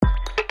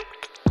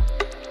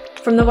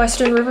From the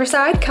Western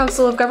Riverside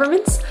Council of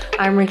Governments,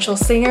 I'm Rachel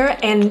Singer,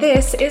 and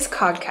this is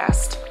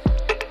COGcast.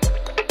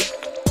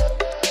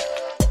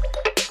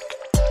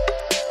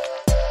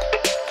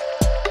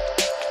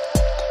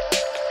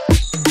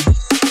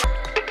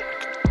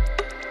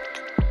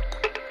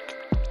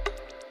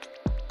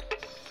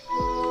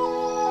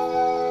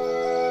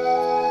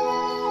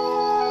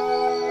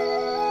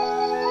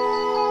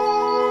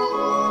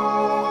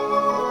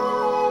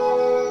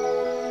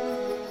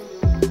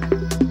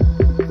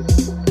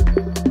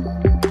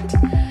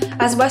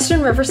 As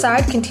Western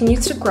Riverside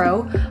continues to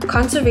grow,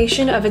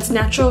 conservation of its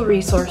natural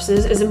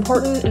resources is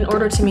important in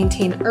order to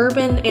maintain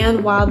urban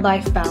and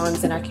wildlife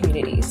balance in our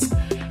communities.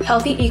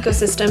 Healthy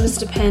ecosystems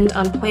depend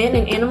on plant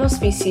and animal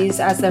species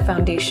as their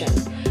foundation.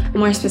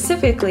 More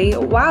specifically,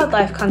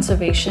 wildlife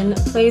conservation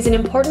plays an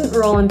important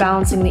role in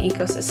balancing the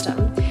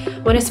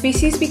ecosystem. When a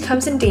species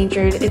becomes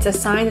endangered, it's a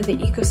sign that the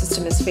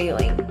ecosystem is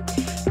failing.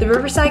 The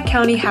Riverside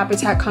County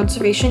Habitat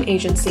Conservation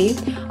Agency,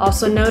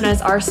 also known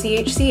as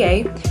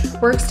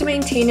RCHCA, works to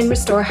maintain and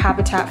restore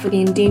habitat for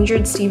the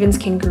endangered Stevens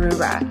kangaroo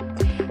rat.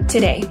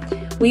 Today,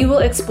 we will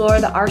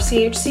explore the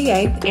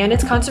RCHCA and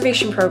its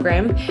conservation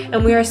program,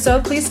 and we are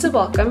so pleased to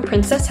welcome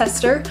Princess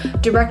Hester,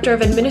 Director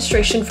of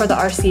Administration for the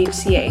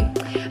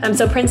RCHCA.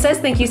 So Princess,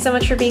 thank you so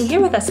much for being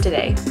here with us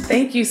today.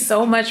 Thank you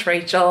so much,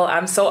 Rachel.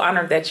 I'm so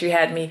honored that you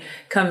had me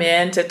come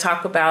in to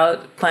talk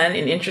about fun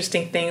and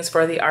interesting things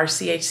for the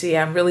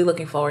RCHCA. I'm really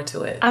looking forward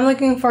to it. I'm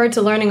looking forward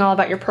to learning all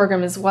about your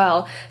program as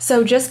well.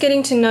 So just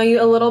getting to know you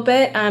a little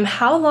bit,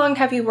 how long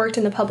have you worked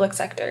in the public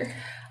sector?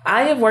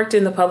 I have worked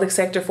in the public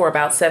sector for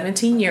about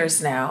 17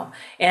 years now,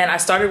 and I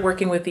started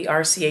working with the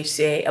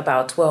RCHCA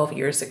about 12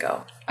 years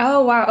ago.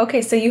 Oh, wow.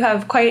 Okay, so you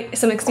have quite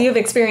some you have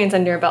experience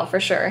under your belt for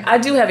sure. I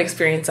do have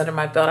experience under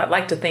my belt. I'd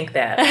like to think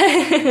that.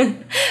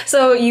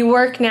 So you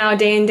work now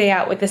day in, day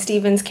out with the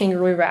Stevens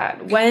kangaroo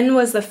rat. When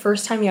was the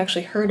first time you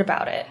actually heard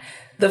about it?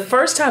 The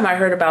first time I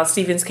heard about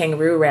Stevens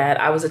kangaroo rat,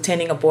 I was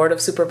attending a Board of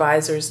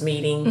Supervisors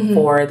meeting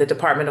for the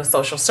Department of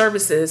Social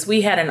Services.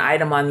 We had an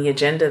item on the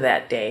agenda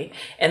that day,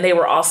 and they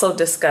were also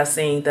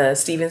discussing the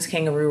Stevens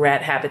kangaroo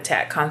rat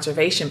habitat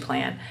conservation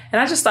plan. And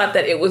I just thought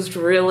that it was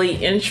really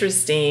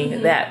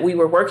interesting that we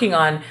were working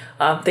on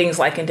things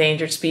like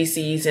endangered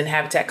species and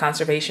habitat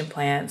conservation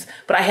plans,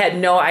 but I had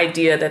no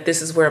idea that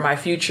this is where my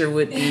future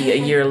would be a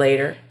year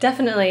later.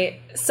 Definitely.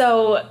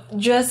 So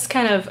just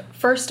kind of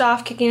first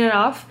off, kicking it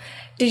off,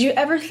 did you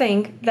ever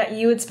think that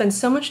you would spend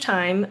so much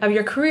time of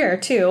your career,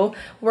 too,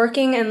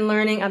 working and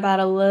learning about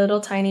a little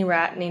tiny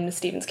rat named the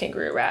Stevens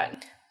kangaroo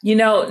rat? You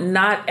know,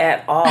 not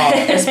at all,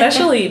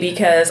 especially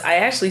because I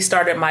actually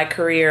started my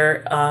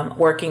career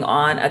working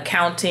on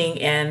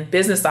accounting and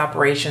business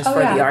operations the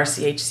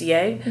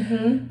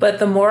RCHCA. But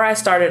the more I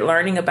started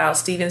learning about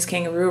Stevens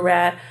kangaroo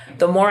rat,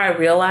 the more I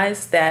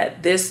realized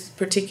that this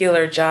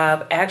particular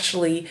job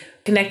actually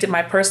connected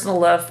my personal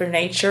love for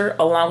nature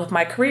along with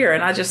my career.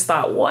 And I just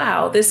thought,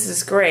 wow, this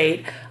is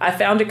great. I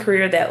found a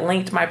career that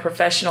linked my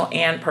professional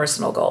and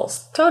personal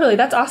goals. Totally.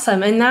 That's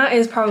awesome. And that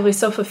is probably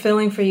so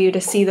fulfilling for you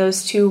to see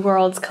those two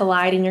worlds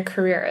collide in your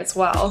career as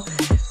well.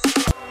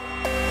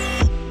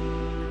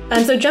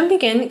 And so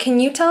jumping in,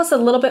 can you tell us a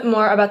little bit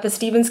more about the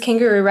Stevens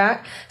kangaroo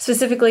rat,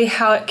 specifically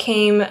how it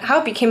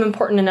became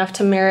important enough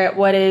to merit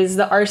what is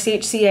the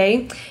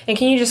RCHCA? And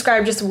can you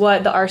describe just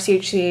what the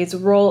RCHCA's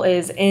role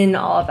is in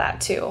all of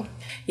that too?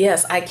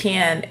 Yes, I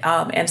can.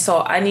 And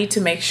so I need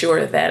to make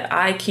sure that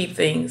I keep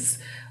things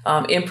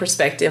in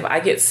perspective.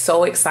 I get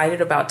so excited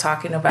about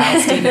talking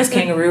about Stevens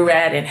kangaroo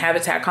rat and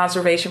habitat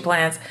conservation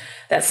plans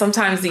that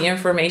sometimes the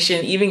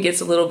information even gets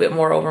a little bit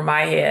more over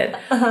my head.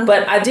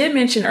 But I did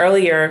mention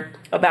earlier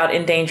about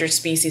endangered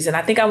species, and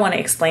I think I want to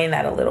explain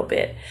that a little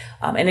bit.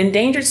 An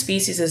endangered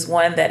species is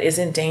one that is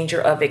in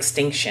danger of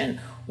extinction.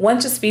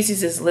 Once a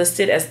species is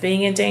listed as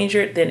being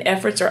endangered, then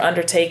efforts are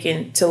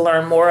undertaken to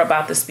learn more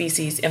about the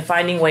species and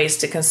finding ways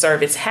to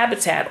conserve its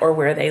habitat or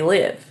where they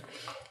live.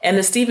 And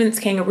the Stevens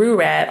kangaroo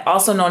rat,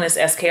 also known as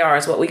SKR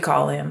is what we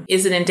call him,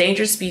 is an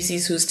endangered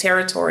species whose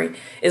territory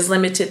is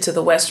limited to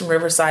the Western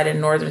Riverside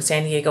and Northern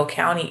San Diego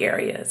County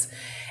areas.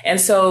 And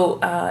so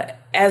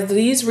as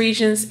these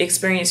regions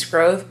experienced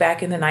growth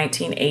back in the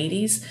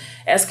 1980s,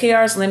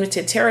 SKR's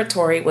limited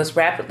territory was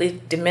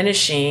rapidly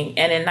diminishing,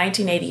 and in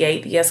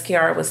 1988, the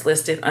SKR was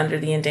listed under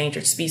the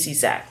Endangered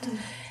Species Act.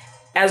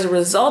 As a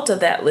result of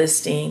that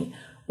listing,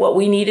 what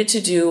we needed to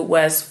do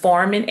was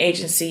form an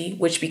agency,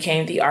 which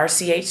became the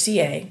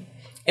RCHCA,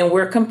 and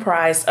we're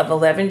comprised of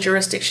 11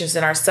 jurisdictions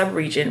in our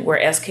subregion where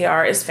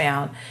SKR is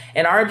found.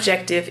 And our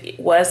objective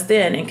was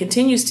then and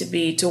continues to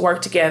be to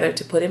work together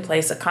to put in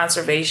place a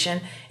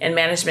conservation and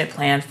management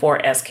plan for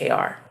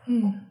SKR.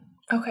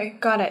 Okay,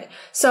 got it.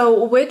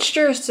 So which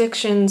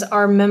jurisdictions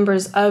are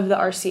members of the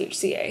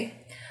RCHCA?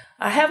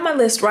 I have my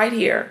list right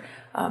here.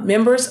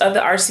 Members of the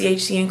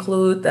RCHCA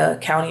include the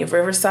County of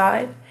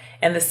Riverside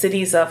and the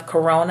cities of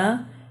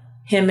Corona,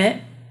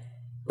 Hemet,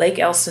 Lake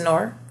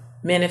Elsinore,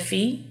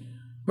 Menifee,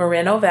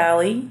 Moreno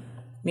Valley,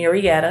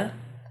 Murrieta,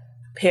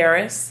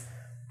 Paris,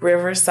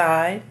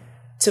 Riverside,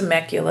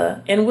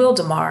 Temecula, and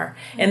Wildomar.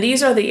 And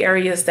these are the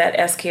areas that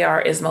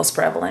SKR is most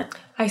prevalent.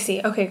 I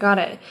see. Okay, got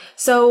it.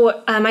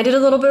 So I did a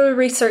little bit of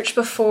research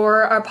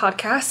before our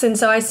podcast, and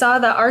so I saw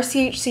that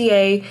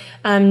RCHCA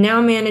now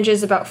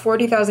manages about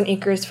 40,000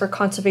 acres for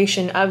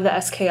conservation of the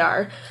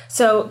SKR.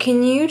 So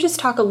can you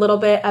just talk a little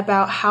bit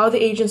about how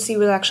the agency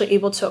was actually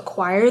able to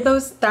acquire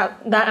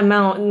that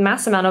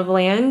mass amount of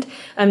land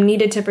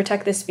needed to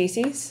protect this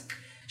species?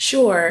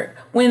 Sure.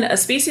 When a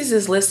species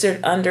is listed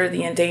under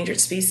the Endangered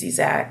Species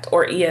Act,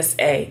 or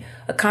ESA,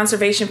 a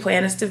conservation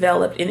plan is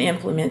developed and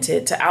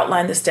implemented to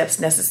outline the steps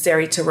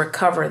necessary to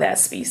recover that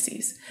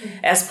species.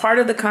 As part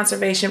of the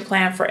conservation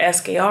plan for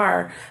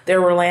SKR, there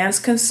were lands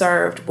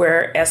conserved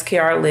where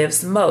SKR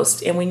lives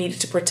most, and we needed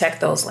to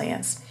protect those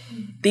lands.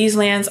 These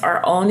lands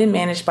are owned and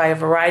managed by a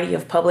variety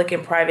of public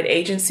and private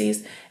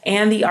agencies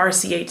and the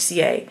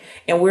RCHCA,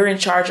 and we're in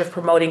charge of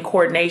promoting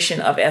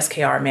coordination of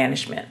SKR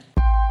management.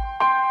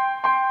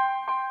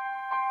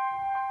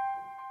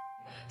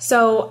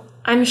 So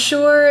I'm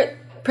sure,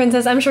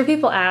 Princess,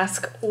 people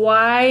ask,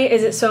 why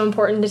is it so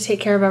important to take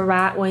care of a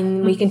rat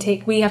when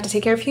we have to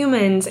take care of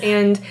humans?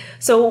 And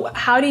so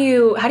how do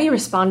you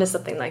respond to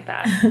something like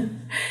that?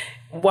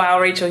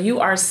 Wow, Rachel, you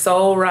are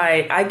so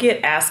right. I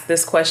get asked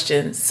this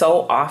question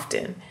so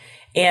often.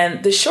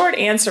 And the short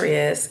answer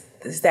is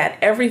that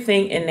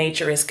everything in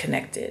nature is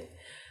connected.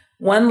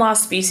 One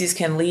lost species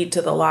can lead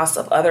to the loss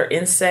of other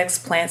insects,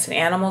 plants, and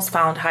animals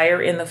found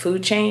higher in the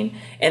food chain,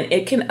 and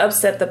it can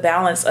upset the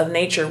balance of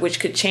nature, which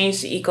could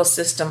change the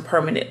ecosystem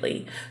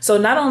permanently. So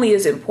not only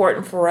is it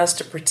important for us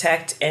to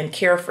protect and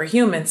care for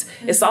humans,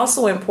 it's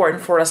also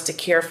important for us to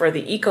care for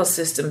the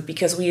ecosystem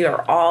because we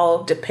are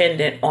all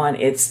dependent on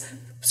its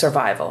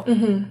survival.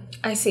 Mm-hmm.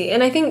 I see.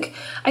 And I think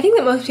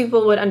that most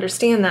people would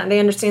understand that. They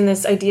understand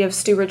this idea of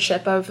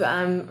stewardship of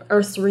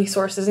Earth's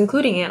resources,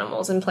 including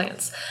animals and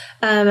plants.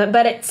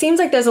 But it seems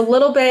like there's a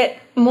little bit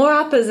more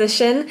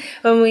opposition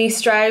when we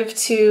strive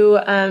to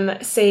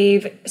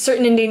save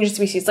certain endangered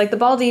species, like the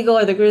bald eagle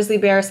or the grizzly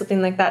bear or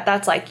something like that.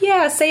 That's like,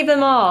 yeah, save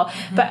them all.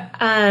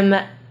 Mm-hmm.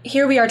 But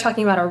here we are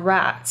talking about a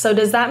rat. So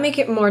does that make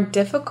it more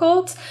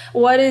difficult?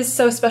 What is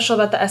so special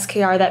about the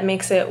SKR that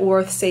makes it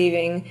worth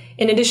saving,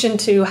 in addition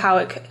to how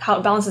it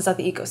balances out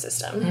the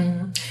ecosystem?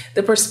 Mm-hmm.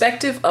 The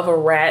perspective of a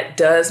rat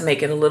does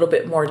make it a little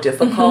bit more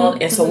difficult.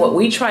 Mm-hmm. And so what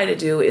we try to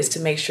do is to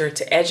make sure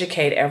to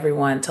educate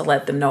everyone, to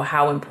let them know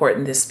how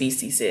important this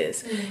species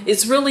is. Mm-hmm.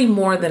 It's really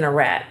more than a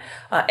rat.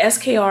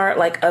 SKR,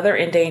 like other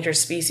endangered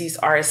species,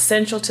 are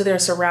essential to their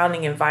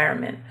surrounding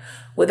environment.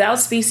 Without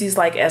species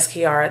like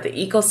SKR, the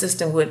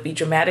ecosystem would be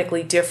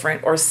dramatically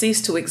different or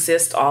cease to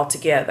exist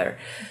altogether.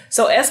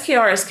 So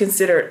SKR is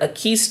considered a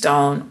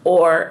keystone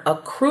or a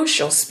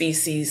crucial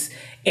species,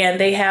 and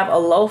they have a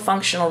low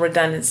functional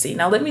redundancy.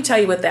 Now, let me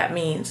tell you what that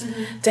means.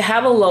 Mm-hmm. To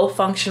have a low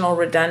functional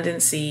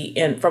redundancy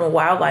from a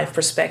wildlife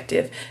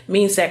perspective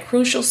means that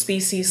crucial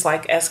species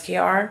like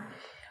SKR,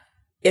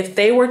 if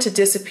they were to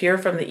disappear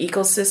from the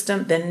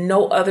ecosystem, then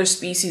no other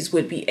species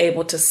would be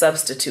able to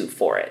substitute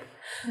for it.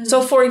 Mm-hmm.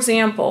 So, for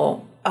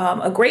example,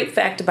 a great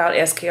fact about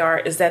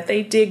SKR is that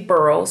they dig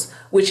burrows,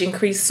 which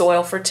increase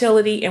soil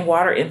fertility and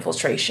water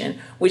infiltration,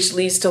 which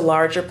leads to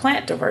larger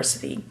plant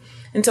diversity.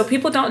 And so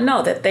people don't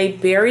know that they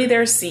bury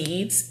their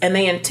seeds and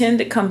they intend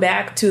to come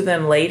back to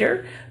them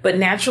later, but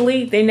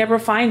naturally they never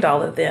find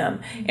all of them.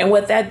 And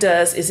what that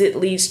does is it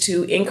leads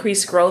to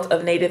increased growth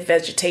of native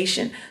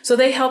vegetation. So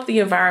they help the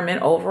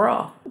environment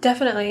overall.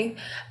 Definitely.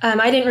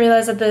 I didn't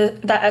realize that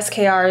that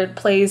SKR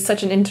plays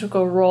such an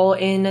integral role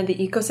in the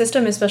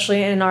ecosystem,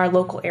 especially in our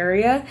local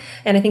area.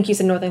 And I think you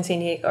said Northern San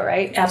Diego,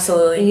 right?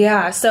 Absolutely.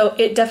 Yeah. So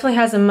it definitely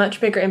has a much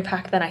bigger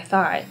impact than I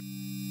thought.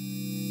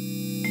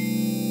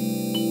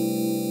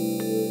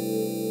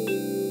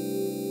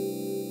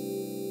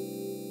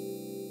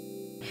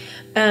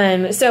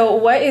 So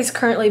what is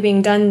currently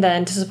being done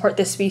then to support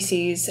this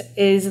species?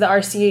 Is the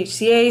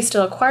RCHCA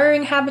still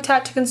acquiring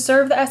habitat to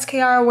conserve the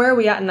SKR? Where are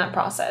we at in that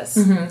process?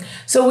 Mm-hmm.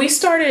 So we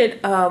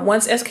started,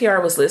 once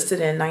SKR was listed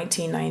in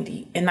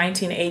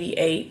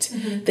 1988,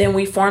 mm-hmm. then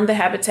we formed the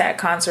Habitat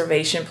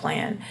Conservation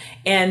Plan.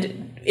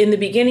 And in the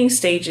beginning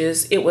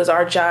stages, it was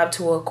our job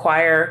to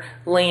acquire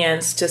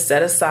lands to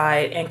set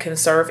aside and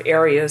conserve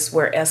areas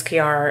where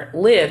SKR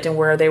lived and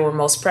where they were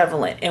most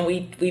prevalent. And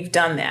we've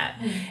done that.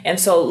 Mm-hmm. And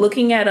so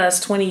looking at us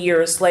 20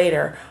 years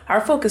later, our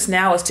focus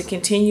now is to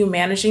continue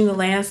managing the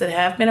lands that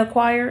have been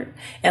acquired.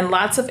 And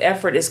lots of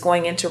effort is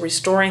going into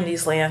restoring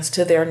these lands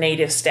to their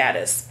native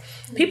status.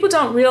 People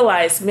don't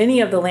realize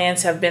many of the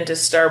lands have been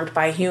disturbed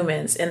by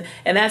humans, and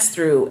that's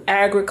through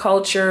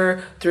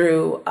agriculture,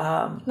 through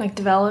like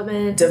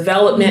development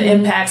mm-hmm.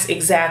 impacts,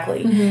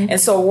 exactly. Mm-hmm.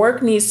 And so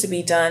work needs to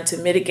be done to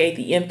mitigate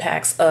the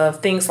impacts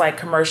of things like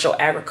commercial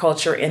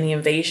agriculture and the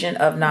invasion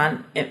of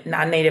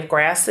non-native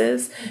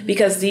grasses, mm-hmm.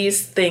 because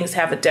these things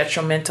have a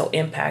detrimental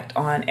impact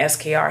on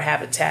SKR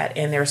habitat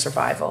and their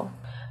survival.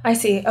 I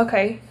see.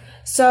 Okay.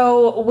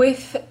 So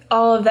with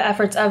all of the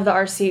efforts of the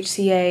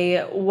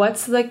RCHCA,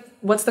 what's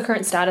the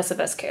current status of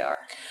SKR?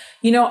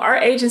 Our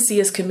agency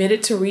is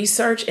committed to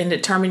research and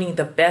determining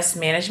the best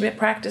management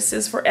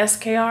practices for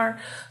SKR.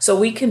 So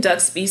we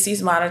conduct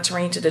species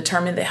monitoring to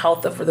determine the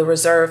health of the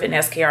reserve and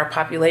SKR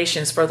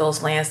populations for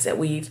those lands that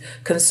we've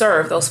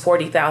conserved, those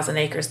 40,000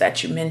 acres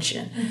that you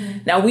mentioned. Mm-hmm.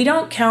 Now, we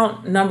don't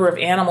count number of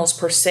animals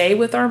per se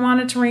with our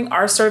monitoring.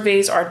 Our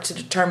surveys are to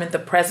determine the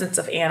presence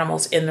of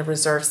animals in the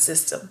reserve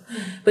system.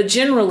 Mm-hmm. But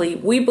generally,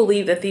 we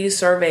believe that these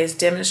surveys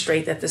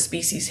demonstrate that the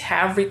species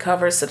have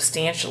recovered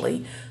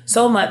substantially,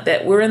 so much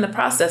that we're in the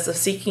process of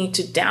seeking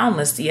to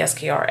downlist the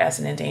SKR as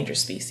an endangered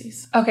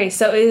species. Okay,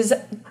 so is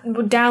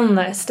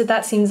downlist,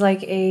 that seems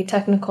like a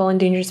technical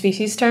endangered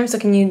species term. So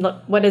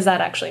what does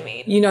that actually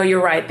mean?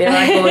 You're right. There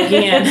I go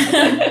again.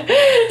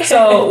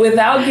 So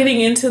without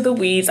getting into the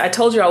weeds, I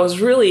told you I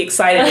was really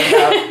excited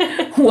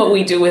about what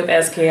we do with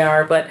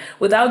SKR, but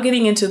without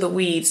getting into the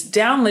weeds,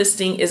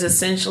 downlisting is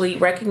essentially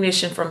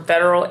recognition from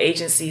federal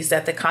agencies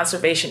that the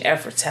conservation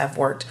efforts have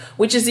worked,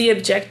 which is the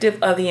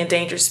objective of the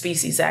Endangered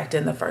Species Act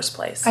in the first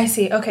place. I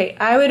see. Okay.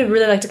 I would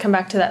really like to come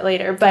back to that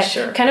later, but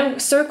sure. Kind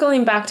of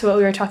circling back to what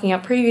we were talking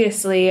about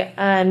previously,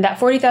 that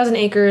 40,000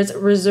 acres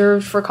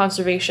reserved for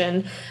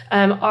conservation,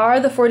 are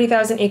the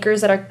 40,000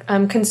 acres that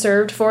are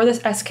conserved for this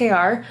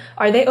SKR,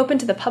 are they open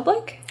to the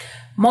public?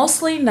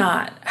 Mostly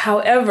not.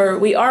 However,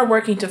 we are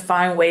working to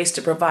find ways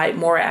to provide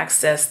more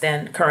access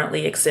than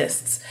currently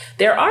exists.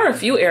 There are a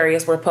few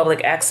areas where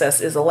public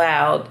access is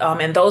allowed,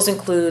 and those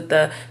include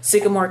the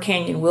Sycamore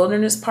Canyon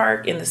Wilderness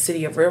Park in the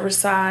city of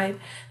Riverside.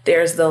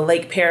 There's the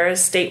Lake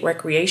Paris State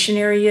Recreation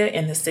Area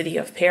in the city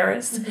of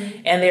Paris,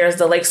 and there's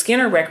the Lake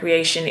Skinner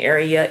Recreation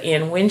Area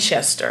in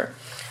Winchester.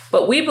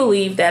 But we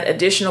believe that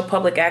additional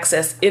public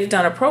access, if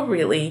done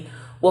appropriately,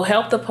 will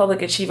help the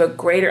public achieve a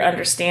greater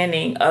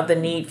understanding of the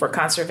need for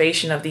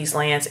conservation of these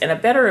lands and a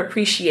better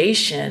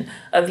appreciation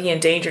of the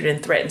endangered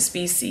and threatened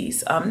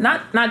species.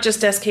 Not just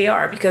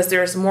SKR, because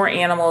there's more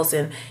animals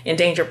and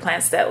endangered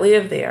plants that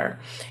live there.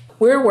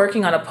 We're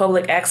working on a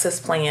public access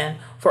plan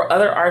for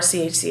other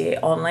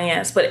RCHCA-owned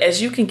lands. But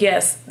as you can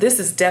guess, this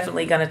is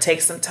definitely going to take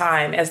some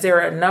time, as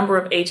there are a number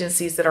of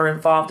agencies that are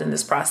involved in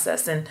this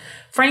process. And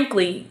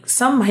frankly,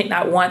 some might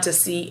not want to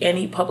see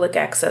any public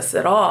access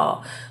at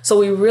all. So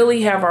we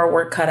really have our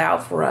work cut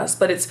out for us.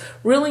 But it's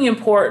really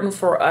important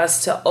for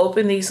us to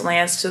open these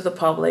lands to the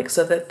public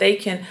so that they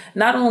can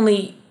not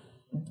only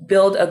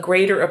build a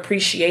greater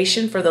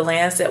appreciation for the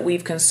lands that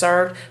we've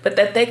conserved, but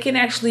that they can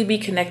actually be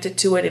connected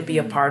to it and be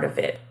a part of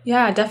it.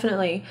 Yeah,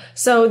 definitely.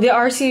 So the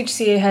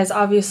RCHCA has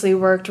obviously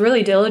worked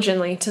really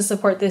diligently to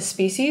support this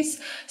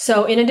species.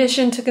 So in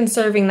addition to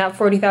conserving that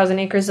 40,000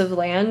 acres of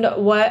land,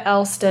 what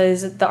else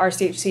does the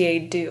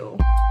RCHCA do?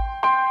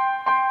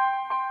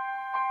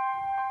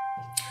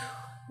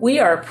 We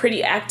are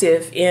pretty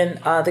active in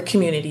the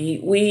community.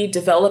 We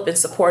develop and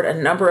support a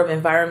number of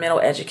environmental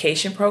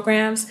education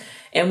programs,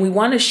 and we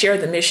want to share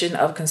the mission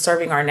of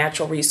conserving our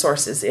natural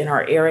resources in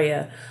our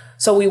area.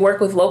 So we work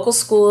with local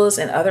schools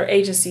and other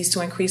agencies to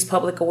increase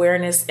public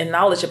awareness and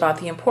knowledge about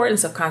the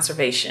importance of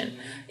conservation.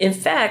 In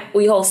fact,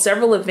 we hold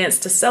several events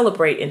to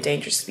celebrate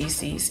endangered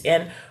species,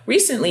 and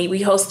recently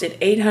we hosted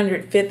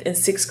 800 5th and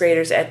 6th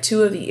graders at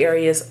two of the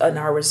areas in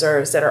our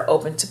reserves that are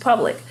open to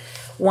public.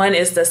 One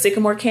is the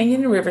Sycamore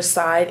Canyon in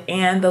Riverside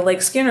and the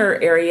Lake Skinner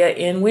area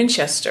in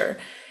Winchester.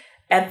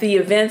 At the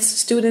events,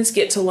 students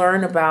get to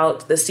learn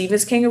about the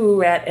Stevens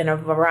kangaroo rat and a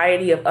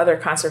variety of other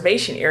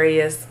conservation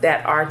areas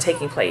that are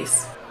taking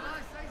place.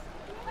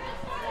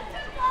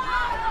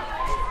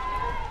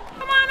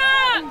 Come on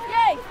up!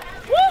 Yay!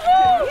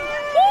 Woohoo!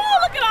 Woo!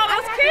 Look at all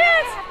those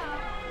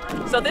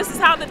kids! So this is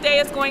how the day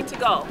is going to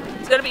go.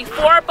 It's going to be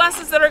 4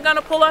 buses that are going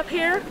to pull up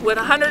here with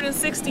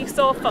 160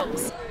 so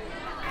folks.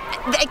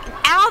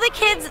 All the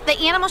kids, the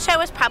animal show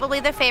is probably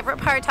the favorite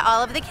part to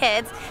all of the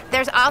kids.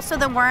 There's also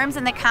the worms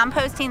and the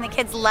composting. The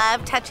kids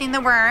love touching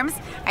the worms.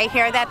 I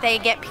hear that they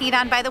get peed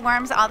on by the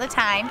worms all the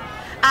time.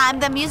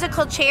 The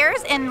musical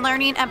chairs and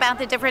learning about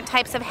the different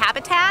types of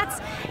habitats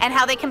and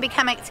how they can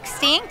become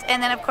extinct.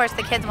 And then, of course,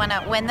 the kids want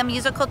to win the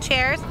musical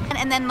chairs.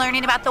 And then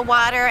learning about the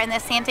water and the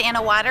Santa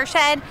Ana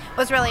watershed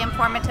was really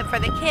informative for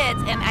the kids.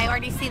 And I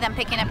already see them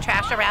picking up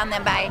trash around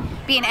them by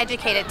being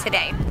educated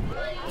today.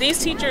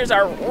 These teachers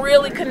are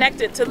really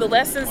connected to the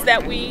lessons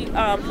that we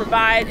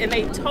provide, and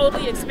they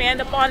totally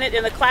expand upon it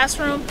in the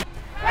classroom.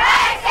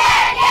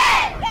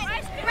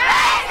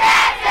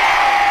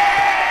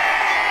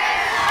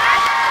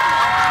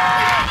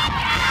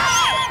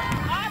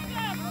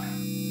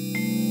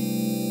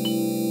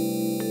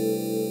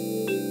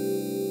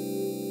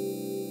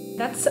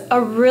 That's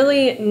a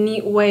really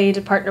neat way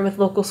to partner with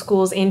local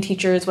schools and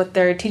teachers, what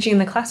they're teaching in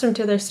the classroom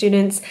to their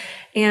students,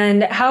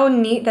 and how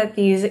neat that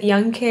these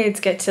young kids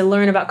get to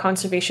learn about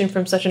conservation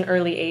from such an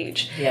early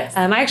age. Yes.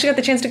 I actually got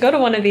the chance to go to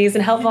one of these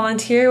and help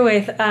volunteer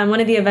with one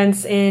of the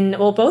events in,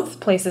 both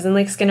places, in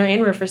Lake Skinner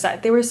and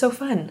Riverside. They were so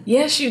fun.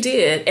 Yes, you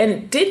did.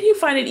 And didn't you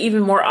find it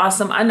even more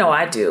awesome? I know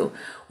I do.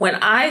 When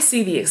I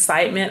see the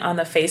excitement on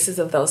the faces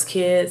of those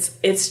kids,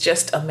 it's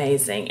just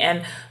amazing.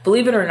 And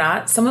believe it or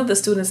not, some of the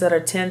students that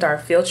attend our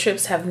field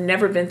trips have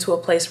never been to a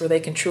place where they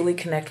can truly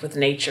connect with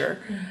nature.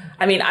 Mm-hmm.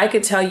 I mean, I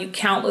could tell you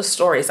countless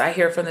stories I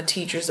hear from the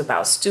teachers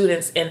about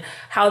students and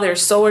how they're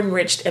so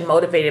enriched and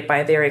motivated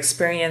by their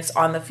experience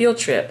on the field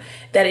trip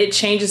that it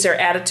changes their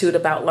attitude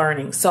about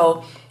learning.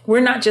 So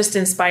we're not just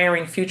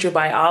inspiring future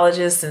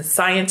biologists and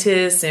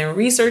scientists and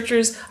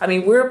researchers. I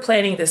mean, we're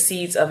planting the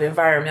seeds of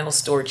environmental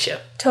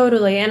stewardship.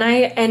 Totally. And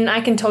I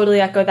can totally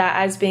echo that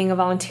as being a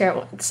volunteer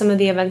at some of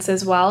the events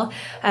as well.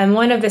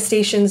 One of the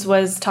stations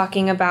was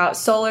talking about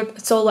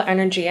solar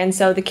energy. And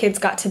so the kids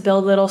got to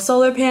build little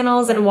solar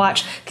panels and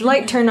watch the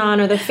light turn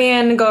on or the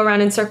fan go around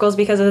in circles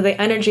because of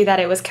the energy that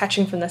it was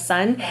catching from the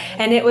sun.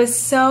 And it was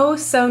so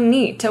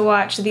neat to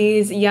watch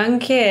these young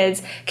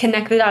kids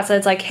connect the dots. So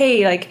it's like,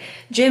 hey, like,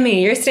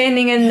 Jimmy, you're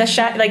standing in the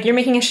shadow, like you're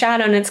making a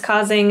shadow and it's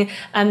causing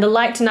the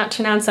light to not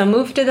turn on. So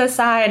move to the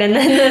side and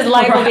then the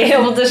light will be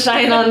able to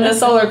shine on the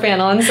solar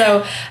panel. And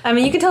so, I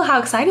mean, you can tell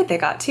how excited they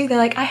got too. They're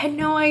like, I had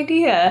no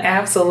idea.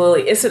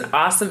 Absolutely. It's an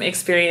awesome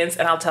experience.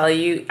 And I'll tell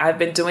you, I've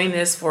been doing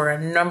this for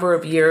a number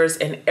of years,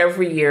 and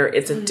every year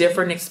it's a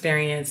different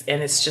experience,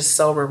 and it's just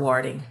so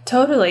rewarding.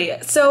 Totally.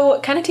 So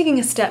kind of taking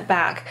a step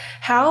back,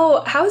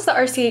 how is the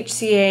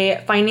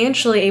RCHCA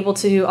financially able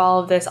to do all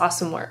of this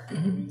awesome work?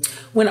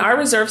 When our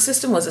reserve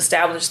system was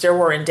established, there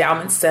were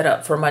endowments set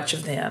up for much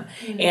of them.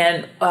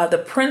 And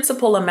the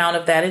principal amount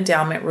of that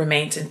endowment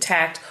remains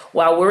intact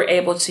while we're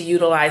able to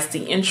utilize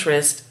the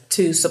interest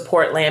to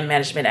support land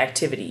management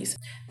activities.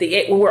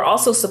 We're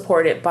also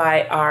supported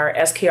by our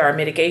SKR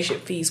mitigation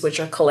fees, which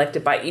are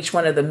collected by each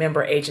one of the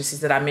member agencies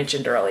that I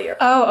mentioned earlier.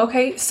 Oh,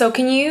 okay. So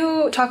can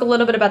you talk a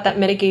little bit about that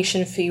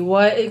mitigation fee?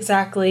 What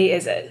exactly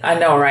is it? I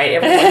know, right?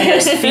 Everyone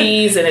hears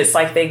fees, and it's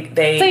like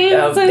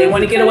they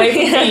want to get away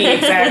from fee.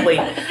 Exactly.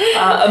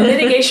 A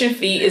mitigation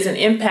fee is an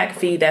impact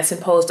fee that's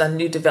imposed on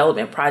new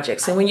development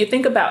projects. And when you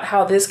think about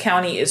how this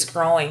county is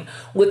growing,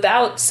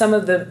 without some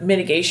of the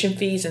mitigation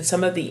fees and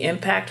some of the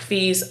impact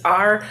fees,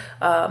 our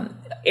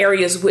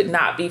areas would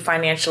not be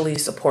financially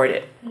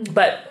supported.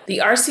 But the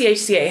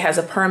RCHCA has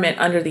a permit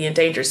under the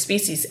Endangered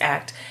Species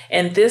Act,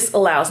 and this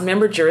allows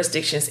member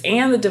jurisdictions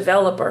and the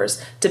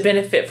developers to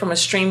benefit from a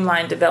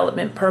streamlined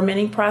development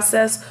permitting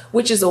process,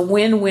 which is a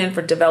win-win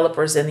for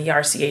developers in the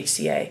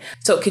RCHCA.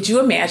 So could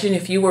you imagine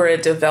if you were a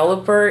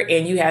developer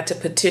and you had to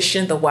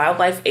petition the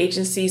wildlife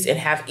agencies and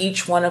have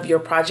each one of your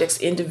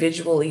projects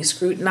individually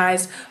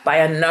scrutinized by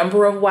a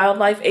number of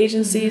wildlife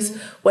agencies?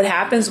 What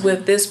happens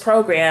with this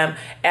program,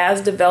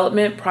 as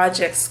development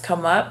projects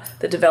come up,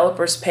 the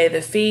developers pay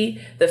the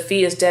fee. The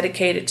fee is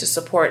dedicated to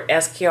support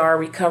SKR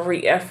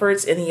recovery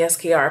efforts in the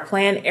SKR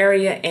plan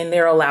area, and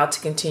they're allowed to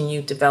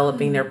continue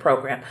developing their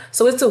program.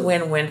 So it's a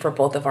win-win for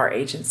both of our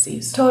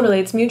agencies. Totally.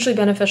 It's mutually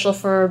beneficial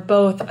for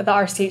both the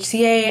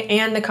RCHCA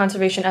and the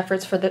conservation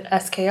efforts for the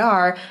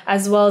SKR,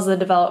 as well as the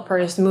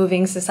developers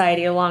moving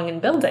society along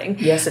and building.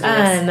 Yes, it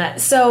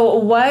is.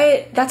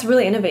 That's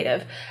really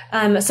innovative.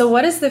 So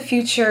what does the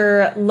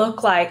future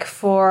look like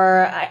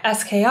for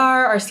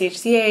SKR,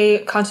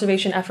 RCHCA,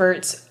 conservation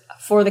efforts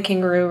for the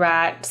kangaroo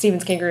rat,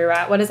 Stevens kangaroo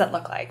rat? What does that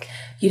look like?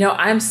 You know,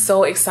 I'm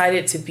so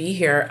excited to be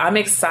here. I'm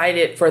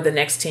excited for the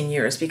next 10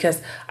 years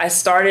because I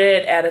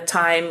started at a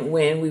time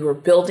when we were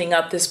building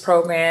up this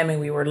program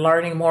and we were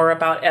learning more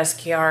about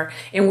SKR,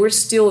 and we're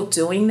still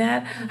doing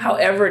that.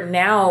 However,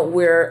 now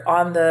we're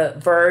on the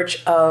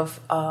verge of,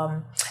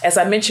 as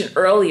I mentioned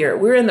earlier,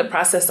 we're in the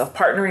process of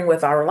partnering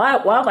with our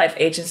wildlife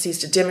agencies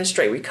to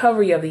demonstrate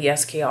recovery of the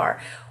SKR.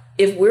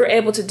 If we're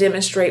able to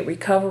demonstrate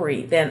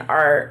recovery, then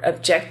our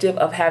objective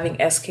of having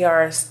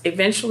SKRs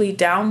eventually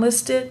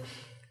downlisted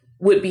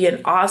would be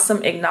an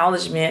awesome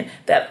acknowledgement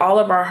that all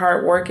of our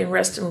hard work in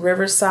Western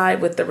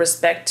Riverside with the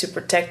respect to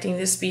protecting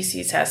this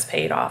species has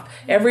paid off.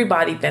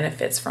 Everybody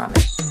benefits from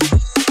it.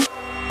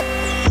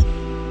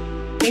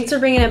 Thanks for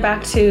bringing it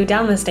back to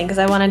downlisting, because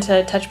I wanted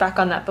to touch back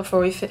on that before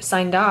we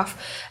signed off.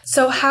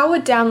 So how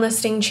would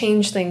downlisting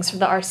change things for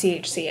the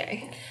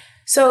RCHCA?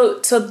 So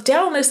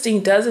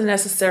downlisting doesn't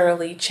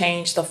necessarily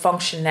change the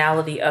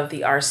functionality of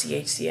the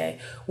RCHCA.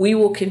 We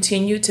will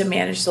continue to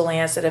manage the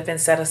lands that have been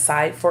set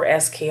aside for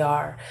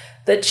SKR.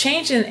 The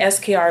change in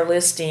SKR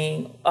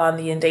listing on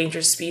the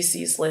endangered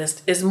species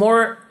list is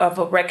more of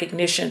a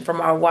recognition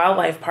from our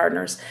wildlife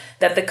partners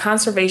that the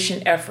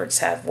conservation efforts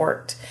have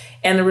worked.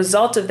 And the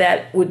result of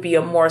that would be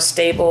a more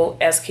stable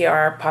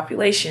SKR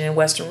population in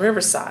Western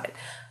Riverside.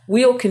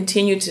 We'll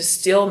continue to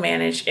still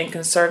manage and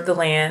conserve the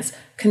lands,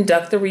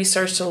 conduct the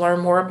research to learn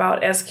more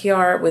about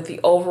SKR with the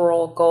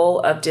overall goal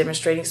of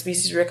demonstrating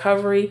species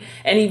recovery,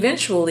 and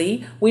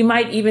eventually we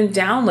might even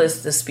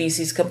downlist the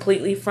species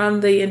completely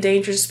from the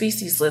endangered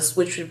species list,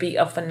 which would be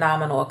a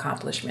phenomenal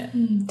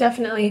accomplishment.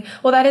 Definitely.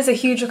 Well, that is a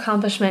huge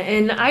accomplishment,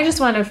 and I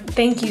just want to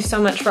thank you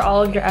so much for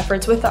all of your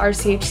efforts with the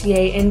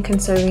RCHCA in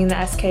conserving the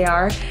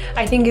SKR.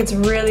 I think it's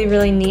really,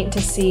 really neat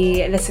to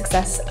see the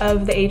success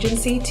of the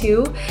agency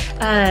too,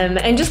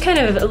 and just kind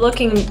of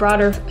looking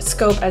broader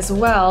scope as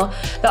well.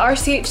 The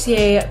RCHCA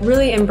RCHCA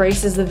really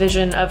embraces the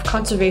vision of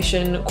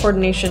conservation,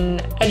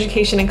 coordination,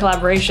 education, and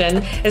collaboration,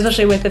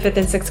 especially with the 5th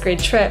and 6th grade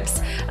trips,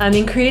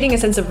 in creating a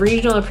sense of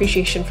regional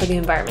appreciation for the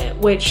environment,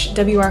 which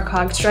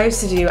WRCOG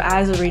strives to do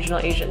as a regional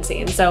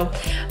agency. And so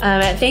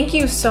thank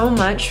you so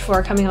much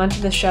for coming on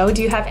to the show.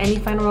 Do you have any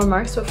final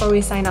remarks before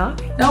we sign off?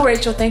 No,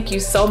 Rachel, thank you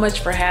so much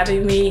for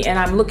having me. And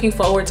I'm looking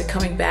forward to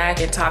coming back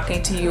and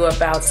talking to you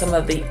about some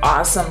of the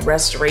awesome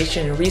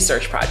restoration and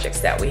research projects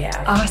that we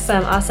have.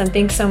 Awesome.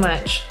 Thanks so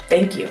much.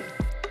 Thank you.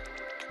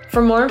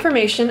 For more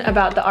information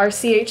about the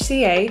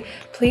RCHCA,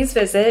 please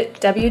visit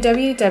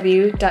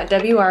www.wrcog.us.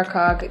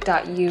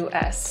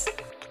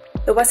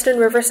 The Western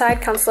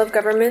Riverside Council of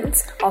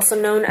Governments,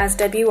 also known as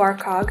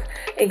WRCOG,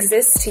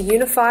 exists to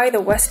unify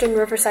the Western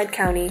Riverside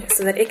County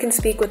so that it can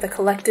speak with a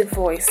collective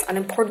voice on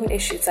important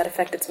issues that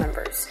affect its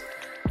members.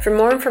 For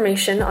more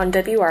information on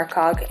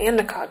WRCOG and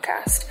the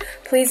COGcast,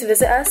 please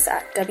visit us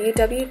at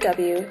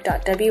www.wrcog.us.